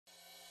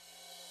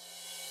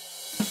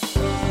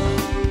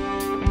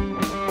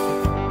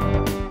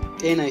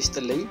ጤና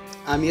ይስጥልኝ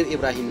አሚር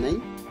ኢብራሂም ነኝ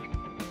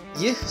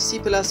ይህ C++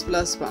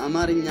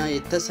 በአማርኛ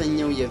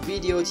የተሰኘው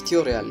የቪዲዮ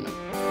ቲቶሪያል ነው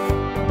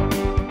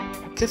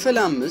ክፍል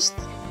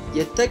 5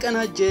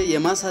 የተቀናጀ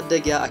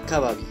የማሳደጊያ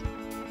አካባቢ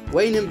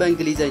ወይንም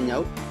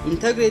በእንግሊዘኛው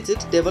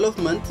ኢንተግሬትድ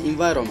ዴቨሎፕመንት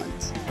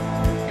ኢንቫይሮንመንት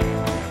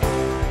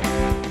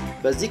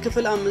በዚህ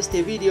ክፍል 5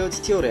 የቪዲዮ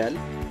ቲቶሪያል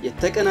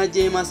የተቀናጀ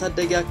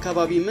የማሳደጊያ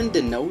አካባቢ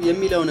ምንድነው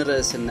የሚለውን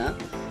ርዕስና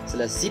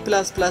ስለ C++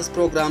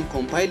 ፕሮግራም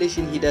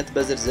ኮምፓይሌሽን ሂደት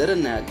በዝርዝር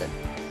እናያለን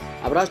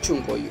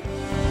አብራችሁን ቆዩ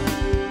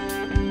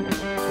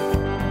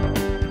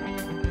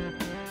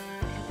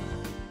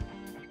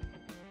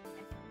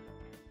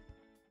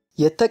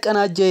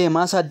የተቀናጀ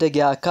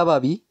የማሳደጊያ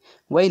አካባቢ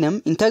ወይንም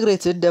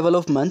ኢንተግሬትድ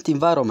ዴቨሎፕመንት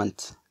ኢንቫይሮንመንት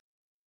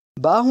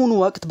በአሁኑ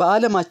ወቅት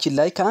በዓለማችን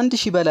ላይ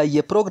ከ1000 በላይ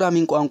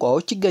የፕሮግራሚንግ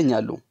ቋንቋዎች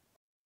ይገኛሉ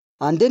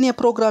አንድን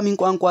የፕሮግራሚንግ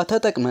ቋንቋ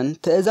ተጠቅመን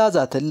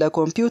ትዕዛዛትን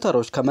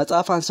ለኮምፒውተሮች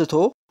ከመጻፍ አንስቶ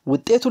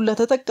ውጤቱን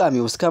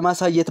ለተጠቃሚው እስከ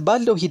ማሳየት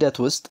ባለው ሂደት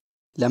ውስጥ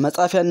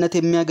ለመጻፊያነት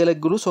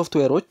የሚያገለግሉ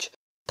ሶፍትዌሮች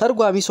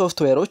ተርጓሚ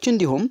ሶፍትዌሮች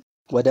እንዲሁም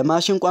ወደ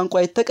ማሽን ቋንቋ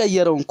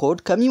የተቀየረውን ኮድ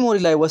ከሜሞሪ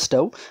ላይ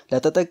ወስደው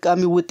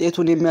ለተጠቃሚው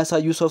ውጤቱን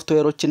የሚያሳዩ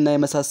ሶፍትዌሮችና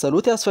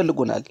የመሳሰሉት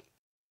ያስፈልጉናል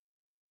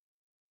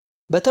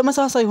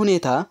በተመሳሳይ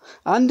ሁኔታ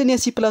አንድን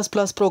የC++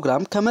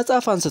 ፕሮግራም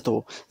ከመጻፍ አንስቶ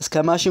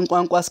እስከ ማሽን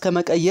ቋንቋ እስከ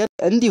መቀየር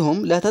እንዲሁም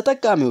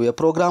ለተጠቃሚው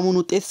የፕሮግራሙን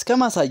ውጤት እስከ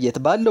ማሳየት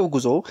ባለው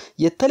ጉዞ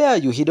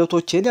የተለያዩ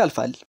ሂደቶችን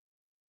ያልፋል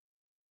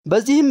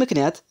በዚህም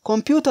ምክንያት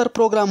ኮምፒውተር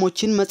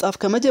ፕሮግራሞችን መጻፍ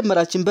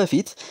ከመጀመራችን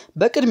በፊት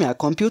በቅድሚያ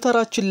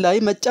ኮምፒውተራችን ላይ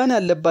መጫን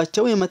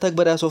ያለባቸው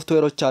የመተግበሪያ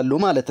ሶፍትዌሮች አሉ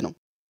ማለት ነው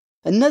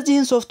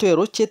እነዚህን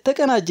ሶፍትዌሮች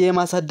የተቀናጀ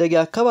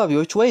የማሳደጊያ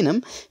አካባቢዎች ወይንም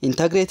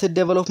ኢንተግሬትድ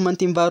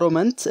ዴቨሎፕመንት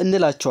ኢንቫይሮንመንት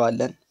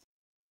እንላቸዋለን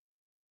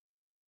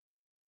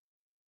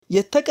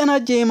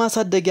የተቀናጀ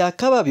የማሳደጊያ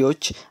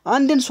አካባቢዎች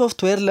አንድን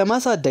ሶፍትዌር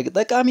ለማሳደግ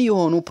ጠቃሚ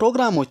የሆኑ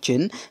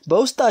ፕሮግራሞችን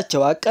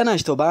በውስጣቸው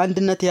አቀናጅተው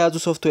በአንድነት የያዙ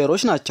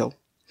ሶፍትዌሮች ናቸው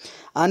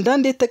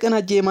አንዳንድ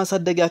የተቀናጀ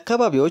የማሳደጊያ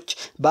አካባቢዎች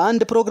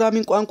በአንድ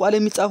ፕሮግራሚንግ ቋንቋ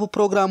ለሚጻፉ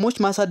ፕሮግራሞች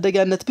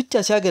ማሳደጊያነት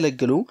ብቻ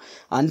ሲያገለግሉ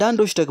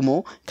አንዳንዶች ደግሞ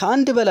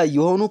ከአንድ በላይ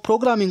የሆኑ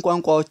ፕሮግራሚንግ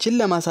ቋንቋዎችን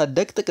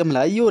ለማሳደግ ጥቅም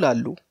ላይ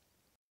ይውላሉ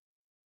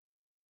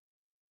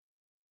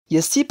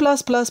የC++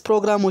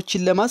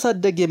 ፕሮግራሞችን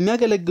ለማሳደግ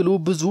የሚያገለግሉ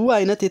ብዙ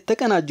አይነት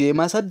የተቀናጁ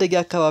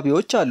የማሳደጊያ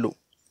አካባቢዎች አሉ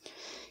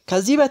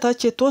ከዚህ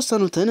በታች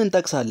የተወሰኑትን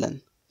እንጠቅሳለን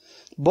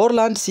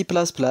ቦርላንድ C++,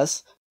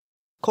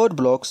 ኮድ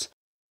ብሎክስ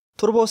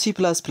ቱርቦ C++,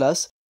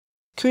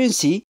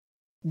 ኩዊንሲ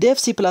ዴቭ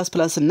C++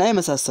 እና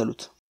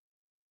የመሳሰሉት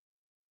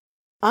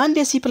አንድ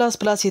የC++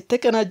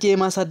 የተቀናጀ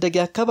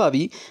የማሳደጊያ አካባቢ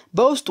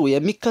በውስጡ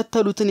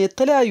የሚከተሉትን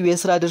የተለያዩ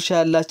የሥራ ድርሻ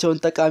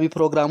ያላቸውን ጠቃሚ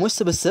ፕሮግራሞች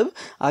ስብስብ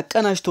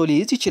አቀናጅቶ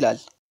ሊይዝ ይችላል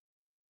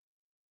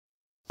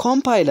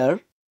ኮምፓይለር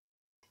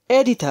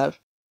ኤዲተር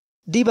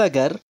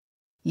ዲበገር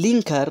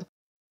ሊንከር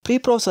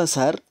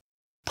ፕሪፕሮሰሰር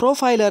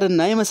ፕሮፋይለር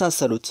እና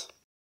የመሳሰሉት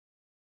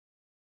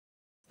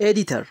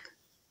ኤዲተር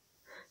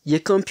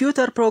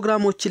የኮምፒውተር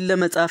ፕሮግራሞችን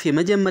ለመጻፍ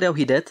የመጀመሪያው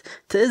ሂደት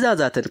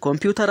ትዕዛዛትን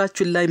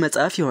ኮምፒውተራችን ላይ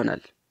መጻፍ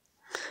ይሆናል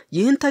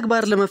ይህን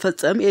ተግባር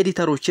ለመፈጸም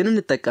ኤዲተሮችን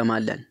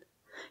እንጠቀማለን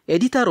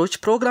ኤዲተሮች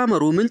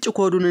ፕሮግራመሩ ምንጭ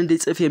ኮዱን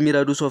እንዲጽፍ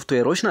የሚረዱ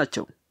ሶፍትዌሮች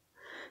ናቸው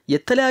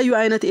የተለያዩ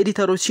አይነት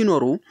ኤዲተሮች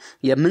ሲኖሩ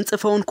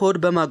የምንጽፈውን ኮድ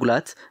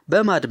በማጉላት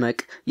በማድመቅ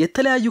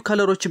የተለያዩ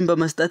ከለሮችን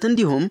በመስጠት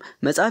እንዲሁም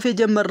መጻፍ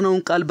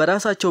የጀመርነውን ቃል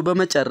በራሳቸው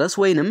በመጨረስ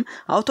ወይንም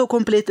አውቶ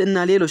ኮምፕሌት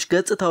እና ሌሎች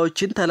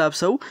ገጽታዎችን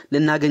ተላብሰው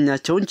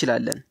ልናገኛቸው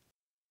እንችላለን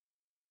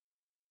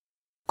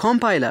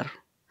ኮምፓይለር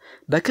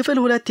በክፍል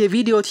 2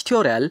 የቪዲዮ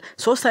ቲቶሪያል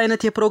 3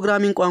 አይነት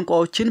የፕሮግራሚንግ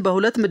ቋንቋዎችን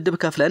በሁለት ምድብ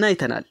ከፍለን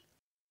አይተናል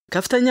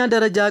ከፍተኛ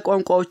ደረጃ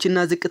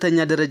ቋንቋዎችና ዝቅተኛ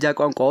ደረጃ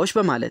ቋንቋዎች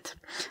በማለት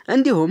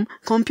እንዲሁም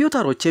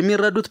ኮምፒውተሮች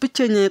የሚረዱት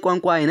ብቸኛ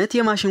የቋንቋ አይነት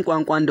የማሽን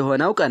ቋንቋ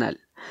እንደሆነ አውቀናል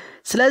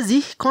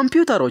ስለዚህ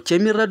ኮምፒውተሮች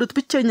የሚረዱት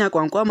ብቸኛ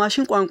ቋንቋ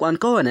ማሽን ቋንቋን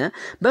ከሆነ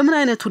በምን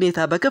አይነት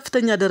ሁኔታ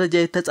በከፍተኛ ደረጃ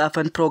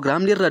የተጻፈን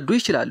ፕሮግራም ሊረዱ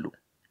ይችላሉ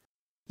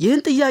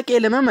ይህን ጥያቄ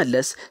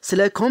ለመመለስ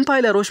ስለ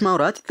ኮምፓይለሮች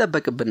ማውራት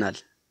ይጠበቅብናል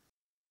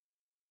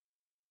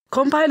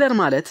ኮምፓይለር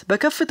ማለት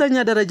በከፍተኛ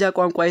ደረጃ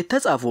ቋንቋ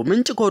የተጻፉ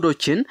ምንጭ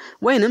ኮዶችን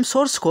ወይንም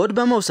ሶርስ ኮድ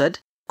በመውሰድ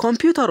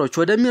ኮምፒውተሮች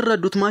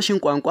ወደሚረዱት ማሽን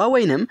ቋንቋ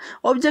ወይንም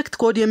ኦብጀክት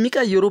ኮድ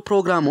የሚቀይሩ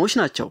ፕሮግራሞች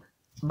ናቸው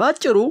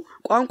ባጭሩ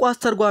ቋንቋ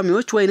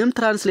አስተርጓሚዎች ወይንም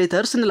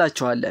ትራንስሌተርስ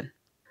እንላቸዋለን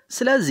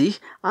ስለዚህ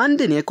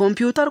አንድን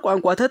የኮምፒውተር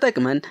ቋንቋ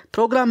ተጠቅመን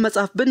ፕሮግራም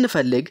መጻፍ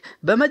ብንፈልግ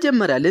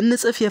በመጀመሪያ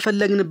ልንጽፍ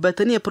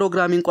የፈለግንበትን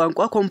የፕሮግራሚንግ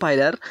ቋንቋ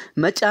ኮምፓይለር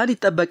መጫን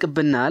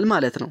ይጠበቅብናል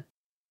ማለት ነው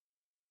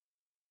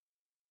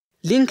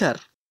ሊንከር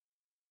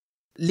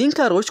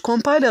ሊንከሮች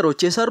ኮምፓይለሮች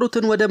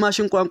የሰሩትን ወደ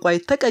ማሽን ቋንቋ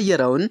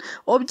የተቀየረውን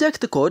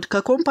ኦብጀክት ኮድ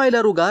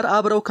ከኮምፓይለሩ ጋር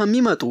አብረው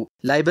ከሚመጡ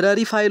ላይብራሪ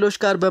ፋይሎች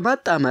ጋር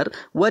በማጣመር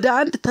ወደ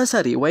አንድ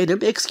ተሰሪ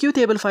ወይንም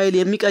ኤክስኪዩቴብል ፋይል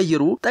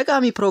የሚቀይሩ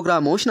ጠቃሚ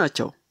ፕሮግራሞች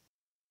ናቸው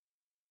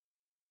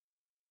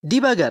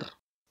ዲበገር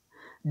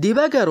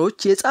ዲበገሮች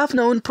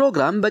የጻፍነውን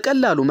ፕሮግራም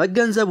በቀላሉ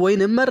መገንዘብ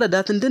ወይንም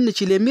መረዳት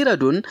እንድንችል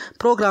የሚረዱን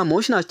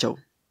ፕሮግራሞች ናቸው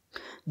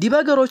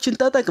ዲበገሮችን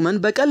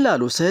ተጠቅመን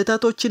በቀላሉ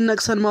ስህተቶችን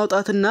ነቅሰን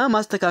ማውጣትና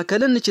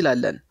ማስተካከል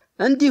እንችላለን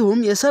እንዲሁም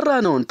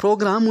የሰራነውን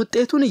ፕሮግራም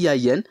ውጤቱን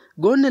ያያየን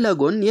ጎን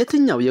ለጎን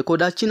የትኛው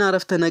የኮዳችን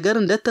አረፍተ ነገር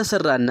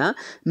እንደተሰራና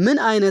ምን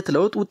አይነት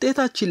ለውጥ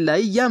ውጤታችን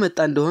ላይ ያመጣ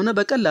እንደሆነ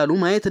በቀላሉ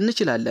ማየት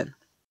እንችላለን።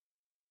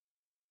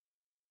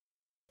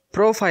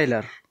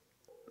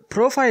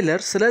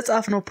 ፕሮፋይለር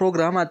ስለጻፍነው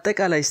ፕሮግራም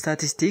አጠቃላይ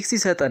ስታቲስቲክስ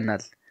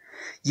ይሰጠናል።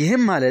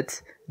 ይህም ማለት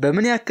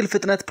በምን ያክል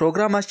ፍጥነት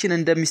ፕሮግራማችን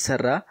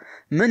እንደሚሰራ፣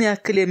 ምን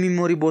ያክል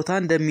የሚሞሪ ቦታ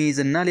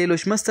እንደሚይዝና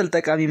ሌሎች መሰል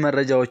ጠቃሚ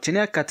መረጃዎችን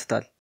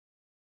ያካትታል።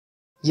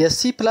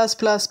 የC++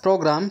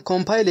 ፕሮግራም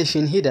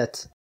ኮምፓይሌሽን ሂደት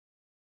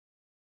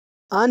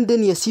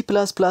አንድን የC++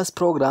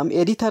 ፕሮግራም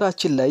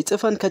ኤዲተራችን ላይ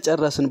ጽፈን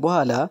ከጨረስን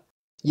በኋላ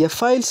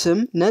የፋይል ስም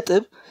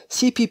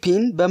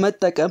 .cppን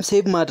በመጠቀም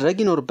ሴቭ ማድረግ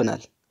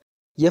ይኖርብናል።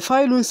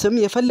 የፋይሉን ስም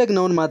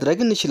የፈለግነውን ማድረግ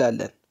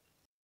እንችላለን።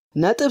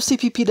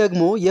 .cpp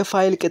ደግሞ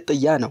የፋይል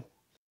ቅጥያ ነው።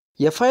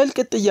 የፋይል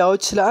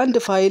ቅጥያዎች ስለ አንድ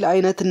ፋይል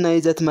አይነትና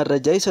ይዘት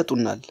መረጃ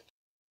ይሰጡናል።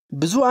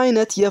 ብዙ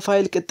አይነት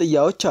የፋይል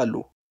ቅጥያዎች አሉ።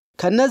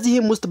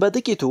 ከነዚህም ውስጥ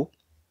በጥቂቱ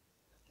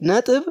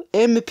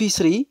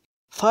 .mp3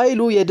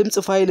 ፋይሉ የድምጽ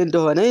ፋይል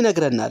እንደሆነ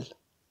ይነግረናል።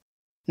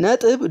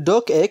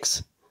 .docx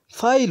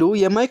ፋይሉ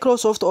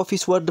የማይክሮሶፍት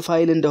ኦፊስ ወርድ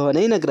ፋይል እንደሆነ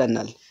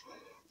ይነግረናል።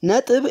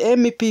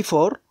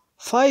 .mp4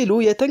 ፋይሉ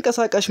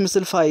የተንቀሳቃሽ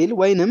ምስል ፋይል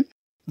ወይንም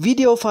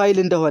ቪዲዮ ፋይል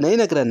እንደሆነ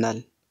ይነግረናል።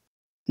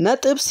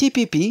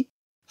 .cpp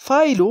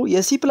ፋይሉ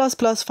የC++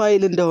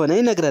 ፋይል እንደሆነ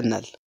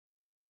ይነግረናል።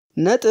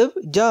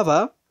 .java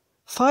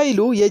ፋይሉ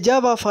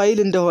የጃቫ ፋይል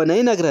እንደሆነ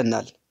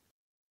ይነግረናል።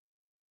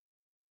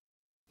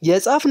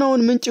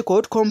 የጻፍነውን ምንጭ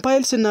ኮድ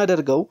ኮምፓይል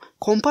ስናደርገው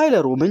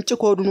ኮምፓይለሩ ምንጭ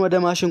ኮዱን ወደ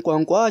ማሽን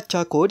ቋንቋ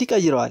አቻ ኮድ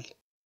ይቀይረዋል።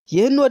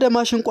 ይህን ወደ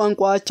ማሽን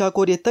ቋንቋ አቻ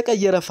ኮድ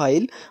የተቀየረ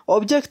ፋይል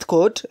ኦብጀክት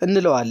ኮድ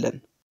እንለዋለን።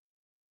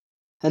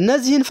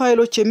 እነዚህን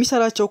ፋይሎች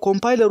የሚሰራቸው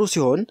ኮምፓይለሩ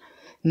ሲሆን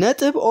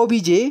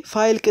 .obj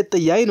ፋይል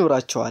ቅጥያ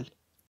ይኖራቸዋል።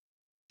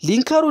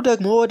 ሊንከሩ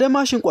ደግሞ ወደ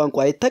ማሽን ቋንቋ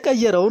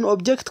የተቀየረውን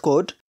ኦብጀክት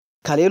ኮድ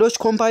ከሌሎች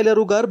ኮምፓይለሩ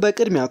ጋር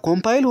በቅድሚያ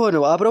ኮምፓይል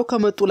ሆነው አብረው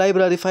ከመጡ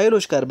ላይብራሪ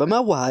ፋይሎች ጋር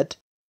በማዋሃድ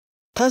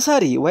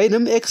ተሰሪ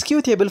ወይንም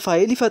ኤክስኪዩቴብል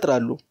ፋይል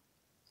ይፈጥራሉ።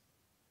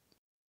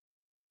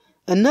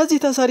 እነዚህ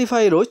ተሰሪ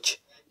ፋይሎች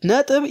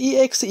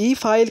 .exe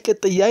ፋይል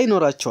ቅጥያ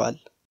ይኖራቸዋል።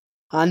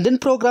 አንድን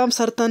ፕሮግራም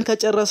ሰርተን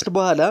ከጨረስን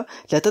በኋላ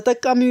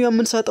ለተጠቃሚው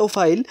የምንሰጠው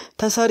ፋይል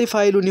ተሰሪ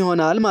ፋይሉን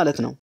ይሆናል ማለት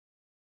ነው።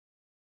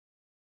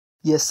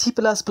 የC++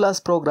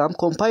 ፕሮግራም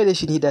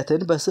ኮምፓይሌሽን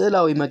ሂደትን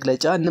በስዕላዊ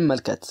መግለጫ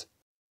እንመልከት።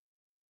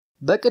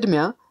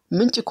 በቅድሚያ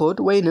ምንጭ ኮድ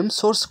ወይንም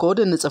ሶርስ ኮድ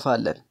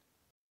እንጽፋለን።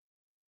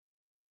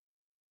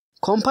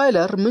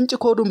 ኮምፓይለር ምንጭ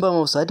ኮዱን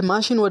በመውሰድ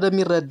ማሽን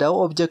ወደሚረዳው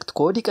ኦብጀክት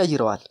ኮድ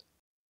ይቀይረዋል።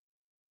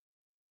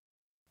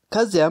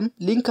 ከዚያም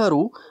ሊንከሩ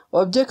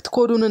ኦብጀክት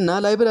ኮዱንና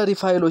ላይብራሪ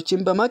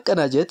ፋይሎችን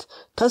በማቀናጀት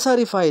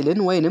ተሰሪ ፋይልን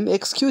ወይንም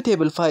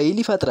ኤክስኪዩቴብል ፋይል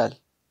ይፈጥራል።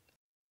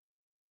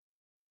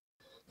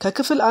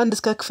 ከክፍል 1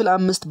 እስከ ክፍል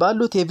 5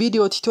 ባሉት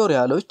የቪዲዮ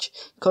ቲቶሪያሎች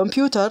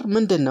ኮምፒውተር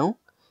ምንድነው፣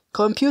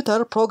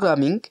 ኮምፒውተር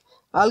ፕሮግራሚንግ፣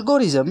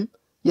 አልጎሪዝም፣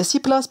 የC++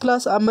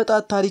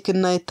 አመጣጥ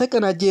ታሪክና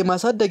የተቀናጀ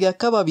የማሳደጊያ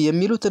አካባቢ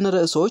የሚሉትን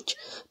ርዕሶች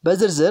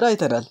በዝርዝር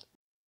አይተናል።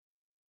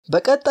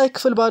 በቀጣይ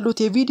ክፍል ባሉት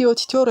የቪዲዮ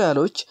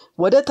ቲቶሪያሎች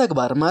ወደ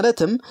ተግባር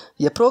ማለትም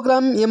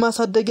የፕሮግራም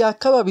የማሳደጊያ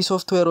አካባቢ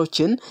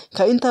ሶፍትዌሮችን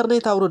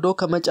ከኢንተርኔት አውርዶ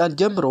ከመጫን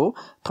ጀምሮ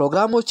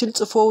ፕሮግራሞችን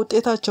ጽፎ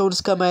ውጤታቸውን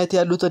እስከ ማየት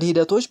ያሉትን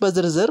ሂደቶች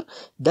በዝርዝር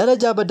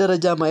ደረጃ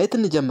በደረጃ ማየት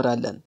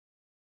እንጀምራለን።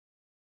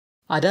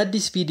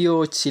 አዳዲስ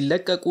ቪዲዮዎች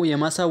ሲለቀቁ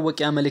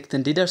የማሳወቂያ መልእክት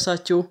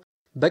እንዲደርሳችሁ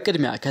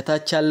በቅድሚያ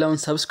ከታች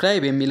ያለውን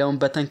ሰብስክራይብ የሚለውን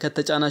በተን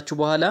ከተጫናችሁ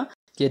በኋላ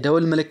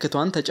የደውል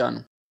ምልክቷን ተጫኑ።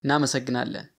 እናመሰግናለን።